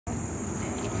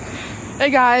Hey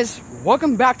guys,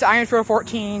 welcome back to Iron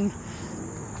 14.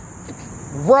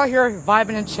 We're out here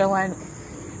vibing and chilling,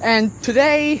 and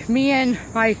today me and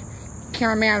my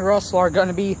cameraman Russell are going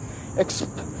to be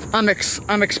I'm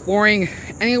exploring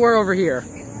anywhere over here.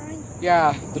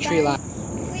 Yeah, the tree line.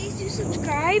 Please do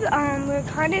subscribe. We're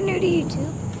kind of new to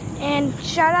YouTube, and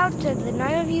shout out to the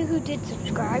 9 of you who did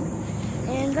subscribe.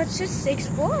 And let's just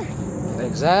explore.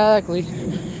 Exactly.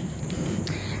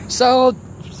 So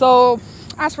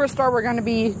as for a start, we're going to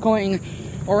be going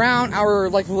around our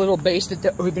little base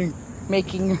that we've been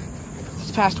making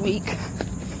this past week.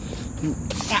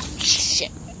 Ah, shit.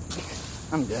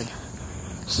 I'm good.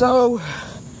 So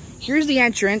here's the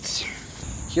entrance.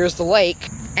 Here's the lake.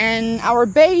 And our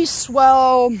base,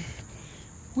 well,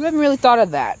 we haven't really thought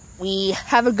of that. We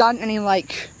haven't gotten any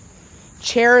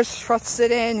chairs for us to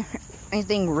sit in.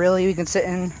 Anything really we can sit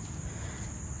in.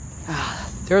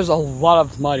 There's a lot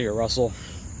of mud here, Russell.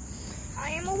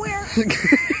 I am aware. You're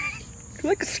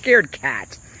like a scared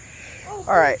cat. Oh,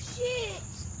 alright. Shit.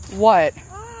 What?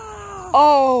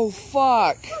 Oh,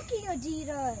 fuck. Fucking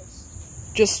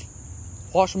Adidas. Just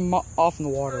wash them off in the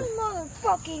water. I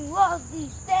motherfucking love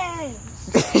these things.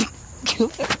 You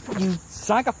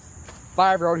sound like a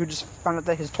 5-year-old who just found out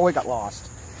that his toy got lost.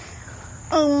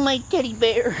 Oh, my teddy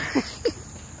bear.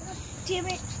 Damn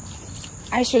it.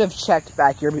 I should have checked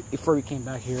back here before we came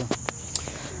back here.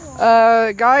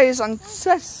 Guys, on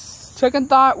second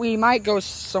thought, we might go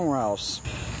somewhere else.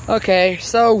 Okay,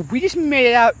 so we just made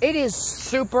it out. It is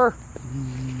super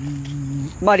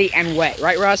muddy and wet,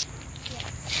 right, Russ?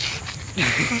 Yeah.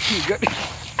 Good.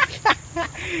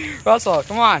 Russell,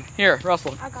 come on. Here,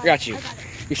 Russell. I got you.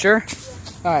 You sure?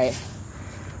 Yeah. Alright.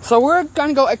 So we're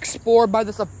gonna go explore by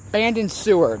this abandoned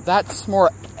sewer. That's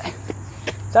more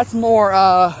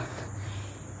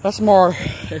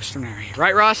extraordinary,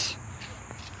 right, Russ?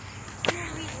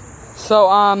 So,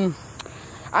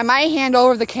 I might hand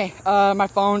over my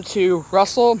phone to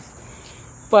Russell,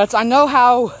 but I know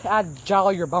how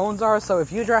agile your bones are. So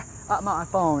if you drop my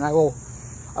phone, I will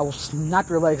snap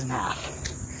your legs in half.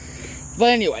 But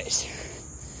anyways,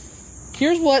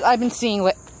 here's what I've been seeing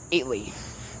lately: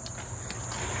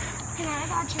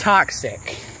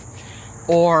 toxic,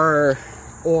 or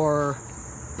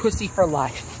pussy for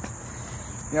life.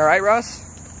 You alright, Russ?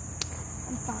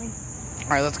 I'm fine.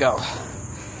 Alright, let's go.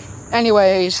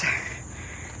 Anyways,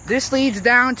 this leads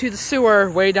down to the sewer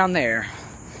way down there.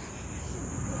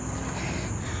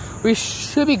 We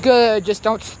should be good, just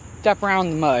don't step around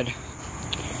in the mud.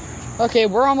 Okay,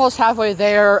 we're almost halfway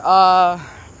there. I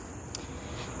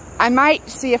might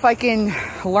see if I can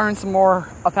learn some more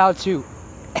of how to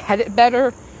edit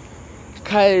better,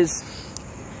 because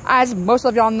as most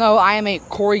of y'all know, I am a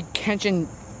Corey Kenshin.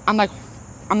 I'm like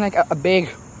a big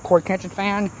Corey Kenshin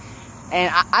fan,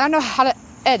 and I don't know how to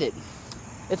edit.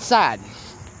 It's sad,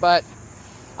 but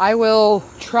I will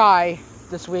try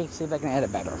this week to see if I can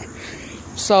edit better.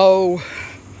 So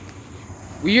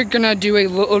we're gonna do a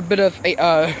little bit of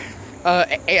a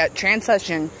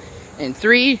transition in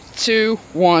 3, 2,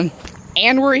 1,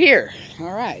 and we're here.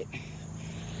 All right.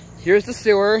 Here's the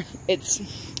sewer. It's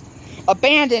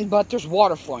abandoned, but there's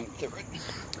water flowing through it.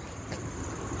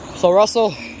 So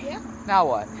Russell. Yeah. Now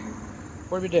what?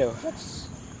 What do we do? Let's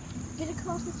get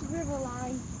across this river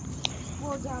line.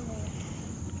 Explore down there.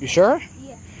 You sure?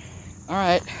 Yeah.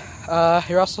 Alright.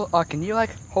 Hey Russell, can you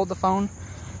hold the phone?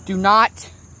 Do not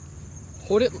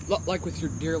hold it with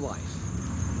your dear life.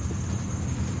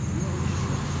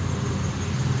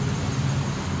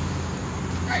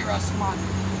 Alright, Russ, come on.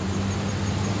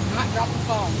 Do not drop the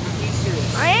phone. I'm being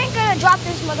serious. I ain't gonna drop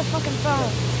this motherfucking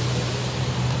phone.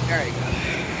 There you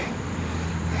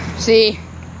go. See?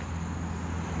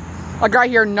 A guy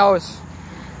here knows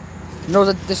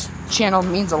that this channel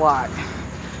means a lot.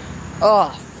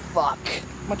 Oh, fuck.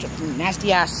 Bunch of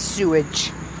nasty ass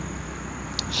sewage.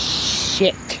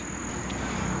 Shit.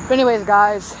 But anyways,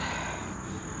 guys,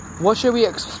 what should we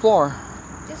explore?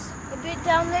 Just a bit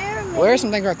down there. Maybe. Well, there's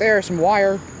some things right there, some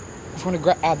wire. Just want to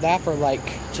grab that for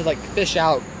to fish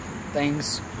out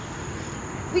things.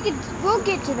 We'll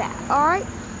get to that, alright?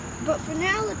 But for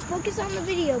now, let's focus on the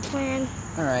video plan.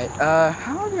 Alright,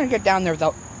 how are we gonna get down there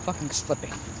without fucking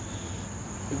slipping?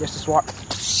 We just walk.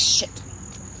 Shit.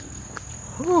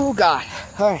 Oh, God.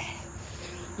 Alright.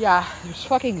 Yeah, there's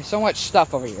fucking so much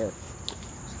stuff over here.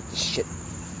 Shit.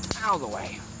 Out of the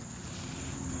way.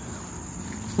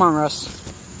 Come on, Russ.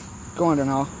 Go under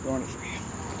now. Go under for you.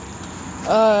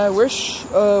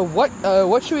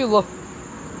 What should we look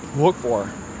for?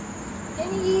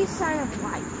 Any sign of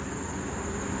life.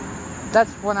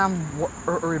 That's what I'm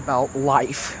worried about,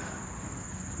 life.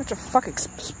 Such a fucking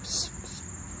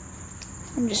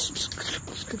I'm just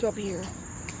scoot up here.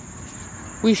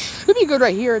 We should be good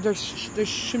right here. There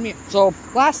should be. So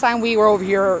last time we were over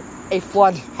here, a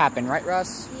flood happened, right,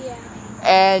 Russ? Yeah.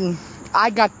 And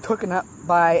I got taken up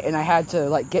by, and I had to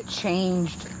like get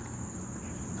changed.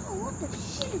 Oh, what the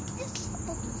shit is this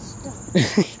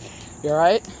fucking stuff? You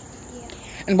alright? Yeah.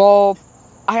 And well,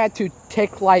 I had to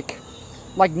take like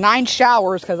 9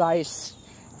 showers because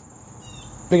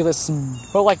because of this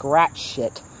smell like rat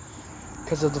shit.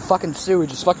 Because of the fucking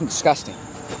sewage is fucking disgusting.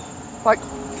 Like,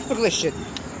 look at this shit.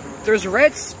 There's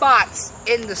red spots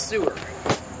in the sewer.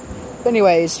 But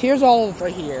anyways, here's all over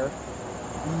here.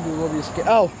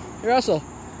 Oh, here also.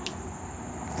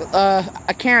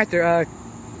 A can right there.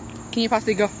 Can you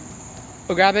possibly go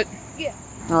grab it? Yeah.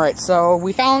 Alright, so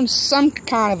we found some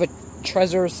kind of a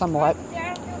treasure somewhat. There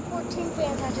are 14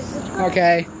 fans. I just subscribed.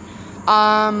 Okay.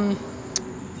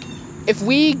 If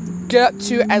we get up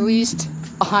to at least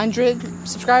 100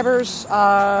 subscribers,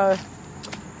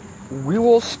 we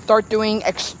will start doing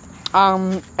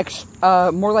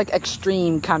more like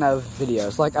extreme kind of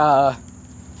videos. Like, I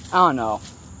don't know.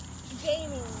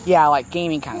 Gaming. Yeah, like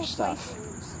gaming kind of stuff.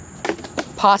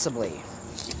 Possibly.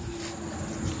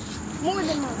 More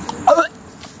than one.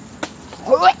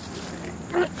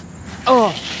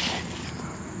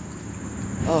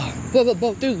 Oh,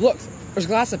 dude, look, there's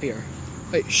glass up here.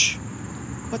 Wait, shh.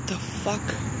 What the fuck?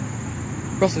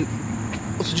 Russell,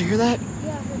 did you hear that?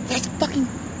 Yeah. There's fucking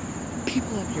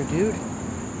people up here, dude.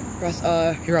 Russ,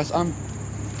 here, Russ,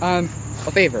 a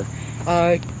favor.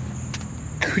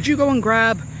 Could you go and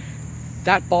grab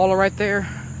that bottle right there?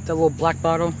 That little black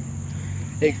bottle?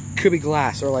 It could be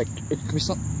glass, or like, it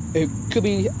could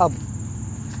be a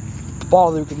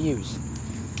bottle that we could use.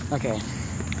 Okay.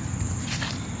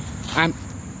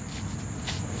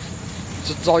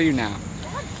 It's all you now.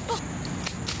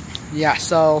 Yeah,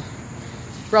 so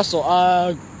Russell,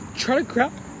 try to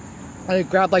grab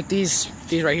like these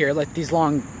right here, like these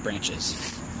long branches.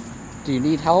 Do you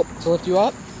need help to lift you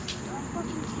up?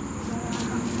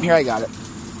 Here, I got it.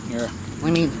 Here,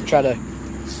 let me try to,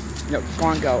 go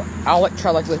on, go. I'll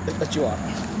try to lift you up.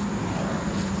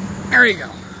 There you go.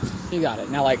 You got it.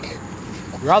 Now, like,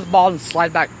 grab the ball and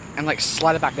slide back, and like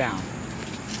slide it back down.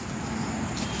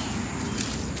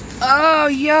 Oh,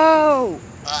 yo!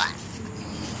 Ugh.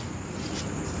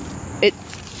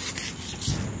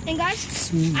 And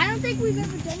guys, I don't think we've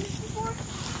ever done this before,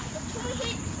 but can we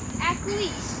hit at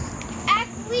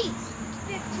least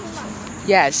 15 likes?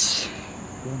 Yes.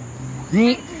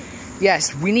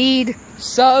 Yes, we need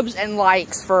subs and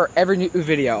likes for every new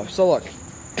video. So look,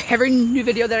 every new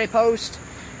video that I post,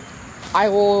 I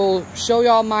will show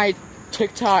y'all my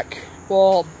TikTok.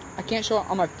 Well, I can't show it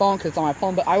on my phone because it's on my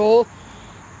phone, but I will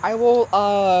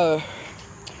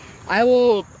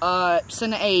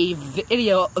send a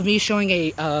video of me showing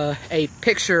a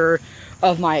picture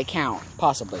of my account,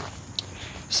 possibly.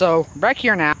 So, back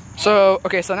here now. So,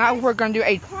 okay, so now we're gonna do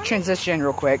a transition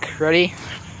real quick. Ready?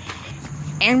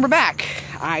 And we're back.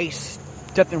 I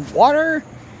stepped in water.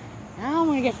 Now I'm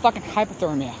gonna get fucking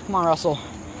hypothermia. Come on, Russell.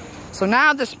 So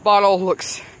now this bottle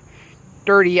looks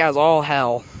dirty as all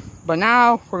hell. But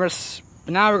now we're gonna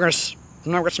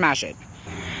smash it.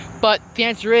 But the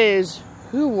answer is,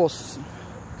 who will? Do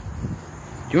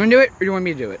you want to do it, or do you want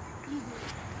me to do it?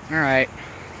 All right.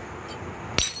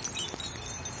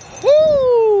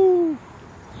 Woo!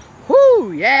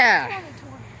 Woo! Yeah.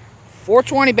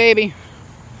 420, baby.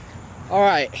 All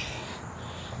right.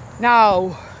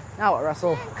 Now what,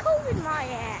 Russell? COVID my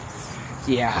ass.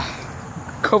 Yeah.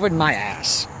 COVID my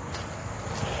ass.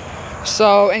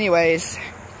 So, anyways,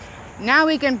 now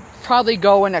we can probably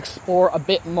go and explore a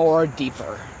bit more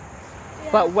deeper.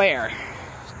 Yeah. But where?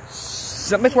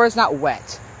 Someplace where it's not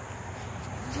wet.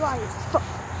 Dry as fuck.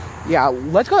 Yeah,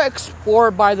 let's go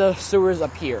explore by the sewers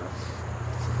up here.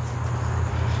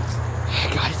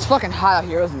 God, it's fucking hot out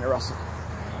here, isn't it, Russell?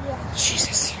 Yeah.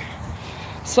 Jesus.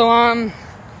 So,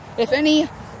 if any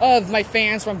of my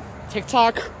fans from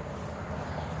TikTok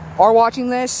are watching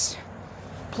this,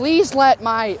 please let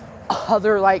my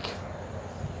other, like,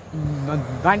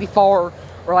 94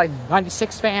 or, like,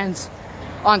 96 fans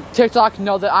on TikTok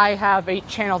know that I have a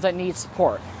channel that needs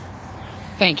support.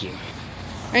 Thank you.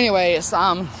 Anyways,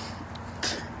 I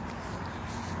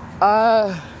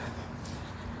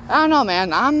don't know,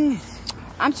 man. I'm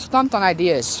stumped on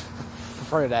ideas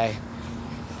for today.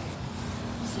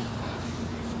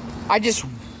 I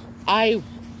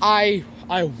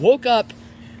woke up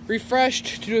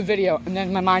refreshed to do a video, and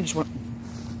then my mind just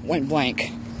went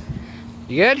blank.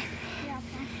 You good? Yeah.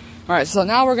 Alright, so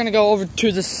now we're gonna go over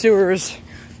to the sewers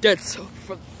that's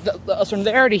from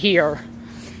there to here.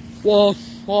 Well,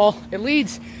 it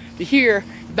leads to here,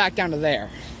 back down to there.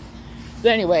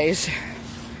 But anyways,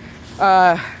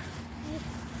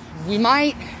 we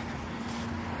might.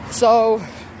 So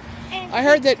I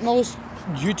heard that most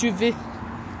YouTube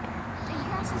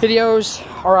videos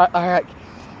are at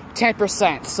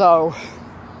 10%. So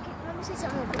let me say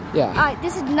something. yeah.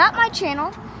 This is not my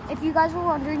channel. If you guys were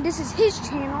wondering, this is his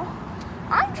channel.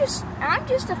 I'm just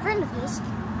a friend of his.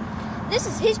 This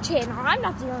is his channel. I'm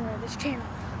not the owner of this channel.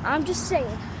 I'm just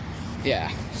saying. Yeah.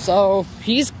 So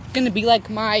he's gonna be like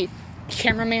my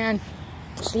cameraman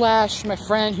 / my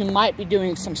friend who might be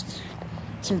doing some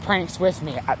pranks with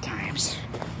me at times.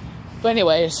 But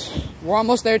anyways, we're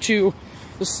almost there to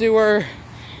the sewer.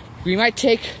 We might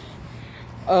take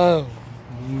a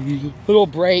little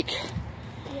break.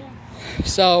 Yeah.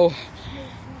 So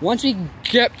once we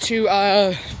get to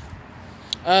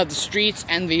the streets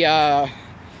and the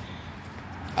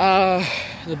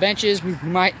benches, we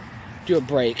might do a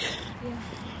break.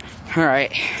 Yeah. All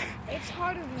right. It's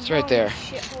harder than It's right there.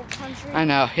 Shithole country. I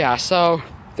know. Yeah. So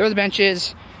there are the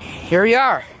benches. Here we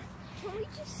are.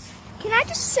 Can I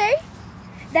just say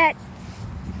that?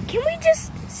 Can we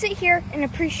just sit here and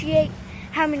appreciate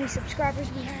how many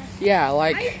subscribers we have? Yeah.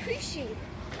 Like. I appreciate it.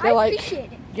 Yeah, I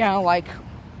appreciate it. Yeah. Like.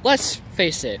 Let's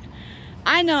face it.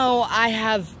 I know I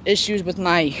have issues with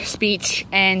my speech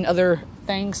and other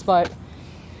things, but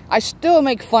I still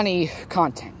make funny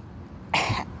content.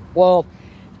 Well,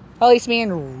 at least me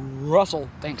and Russell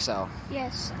think so.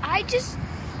 Yes, I just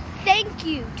thank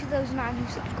you to those 9 who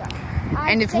subscribe.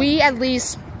 And if we at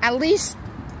least 10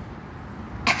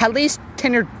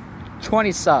 or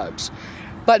 20 subs,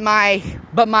 but my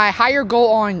higher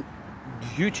goal on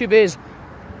YouTube is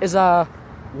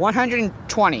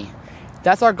 120.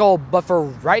 That's our goal. But for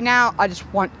right now, I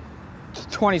just want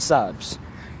 20 subs,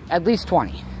 at least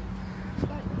 20.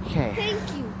 Okay.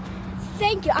 Thank you.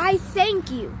 Thank you. I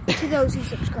thank you to those who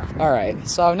subscribe. All right.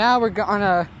 So now we're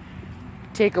gonna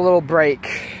take a little break,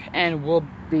 and we'll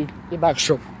be back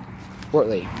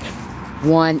shortly.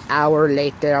 1 hour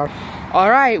later. All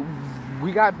right.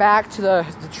 We got back to the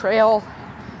trail.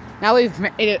 Now we've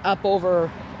made it up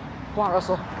over. Come on,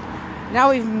 Russell.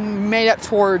 Now we've made it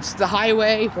towards the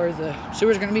highway where the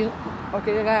sewer's gonna be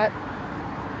located at.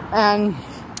 And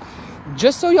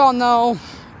just so y'all know,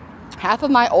 half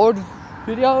of my old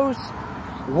videos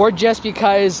were just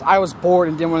because I was bored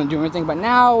and didn't want to do anything, but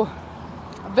now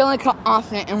I'm feeling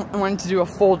confident and wanting to do a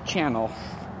full channel.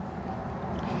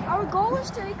 Our goal is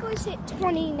to at least hit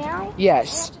 20 now.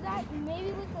 Yes. After that,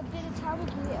 maybe with a bit of time we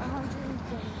can get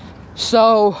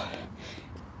 120.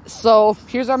 So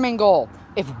here's our main goal.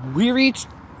 If we reach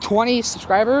 20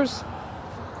 subscribers,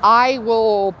 I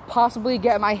will possibly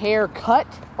get my hair cut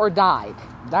or dyed.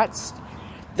 That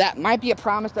might be a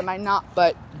promise, that might not,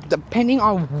 but depending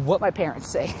on what my parents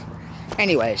say.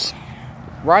 Anyways,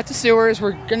 we're at the sewers.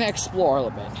 We're gonna explore a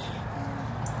little bit.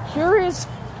 Here is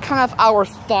kind of our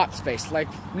thought space. Like,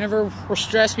 whenever we're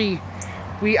stressed, we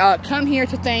come here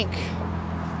to think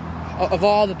of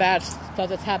all the bad stuff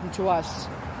that's happened to us.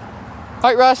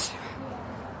 Right, Russ?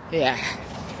 Yeah.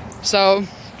 So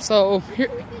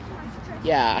here.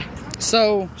 Yeah.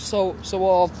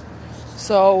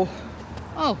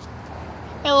 Oh,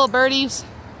 hey, little birdies.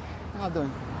 How you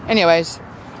doing? Anyways,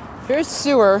 here's the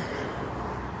sewer.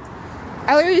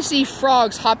 I literally see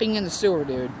frogs hopping in the sewer,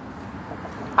 dude.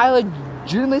 I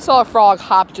legitimately saw a frog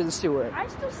hop to the sewer. I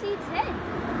still see its head.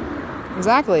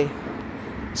 Exactly.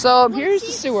 So here's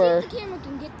the sewer. See if the camera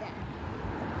can get that.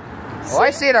 Oh,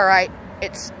 I see it all right.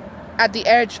 It's at the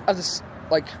edge of the,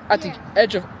 the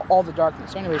edge of all the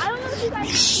darkness. So anyways. I don't know if you guys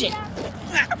Shit. can see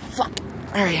Ah, fuck.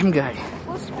 All right, I'm good.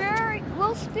 that.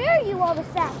 We'll spare you all the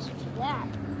facts for that.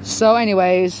 So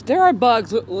anyways, there are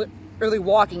bugs literally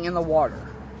walking in the water.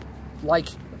 Like,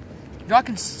 if y'all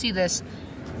can see this,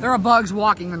 there are bugs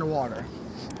walking in the water.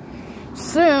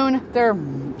 Soon,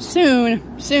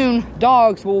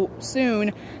 dogs will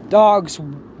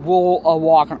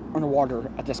walk on the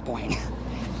water at this point.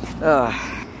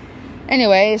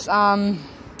 Anyways,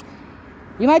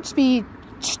 we might just be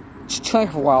chilling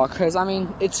for a while, because, I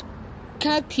mean, it's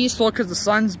kind of peaceful because the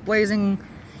sun's blazing,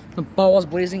 the ball's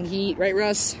blazing heat, right,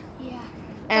 Russ? Yeah.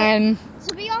 And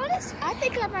to be honest, I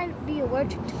think I might be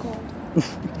allergic to cold.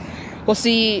 we'll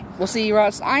see,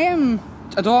 Russ. I am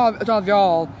a dog of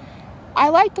y'all. I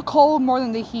like the cold more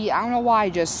than the heat. I don't know why.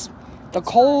 Just the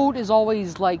cold is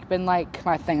always been my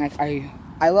thing.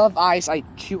 I love ice. I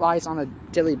chew ice on a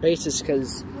daily basis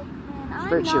because it's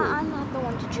very chewy. I'm not the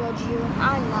one to judge you.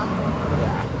 I'm not the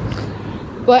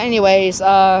one. But anyways,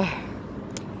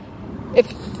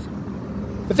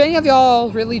 if any of y'all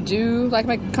really do like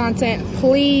my content,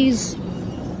 please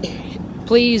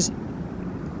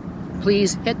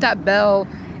hit that bell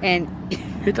and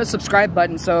hit the subscribe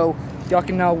button so y'all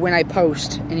can know when I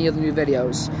post any of the new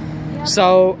videos. Yep.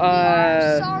 So, we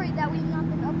are sorry that we've not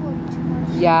been uploading too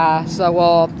much. Yeah, so,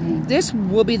 well, this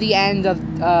will be the end of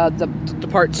the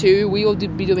part 2. We will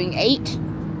be doing 8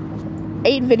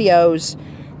 videos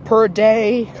per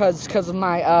day because of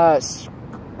my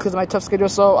tough schedule.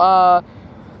 So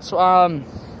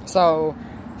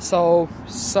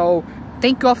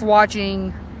thank you all for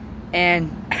watching,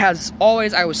 and as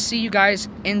always, I will see you guys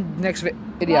in the next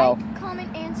video. Like,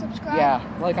 comment, and subscribe. Yeah,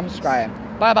 like, comment,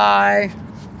 subscribe. Bye bye.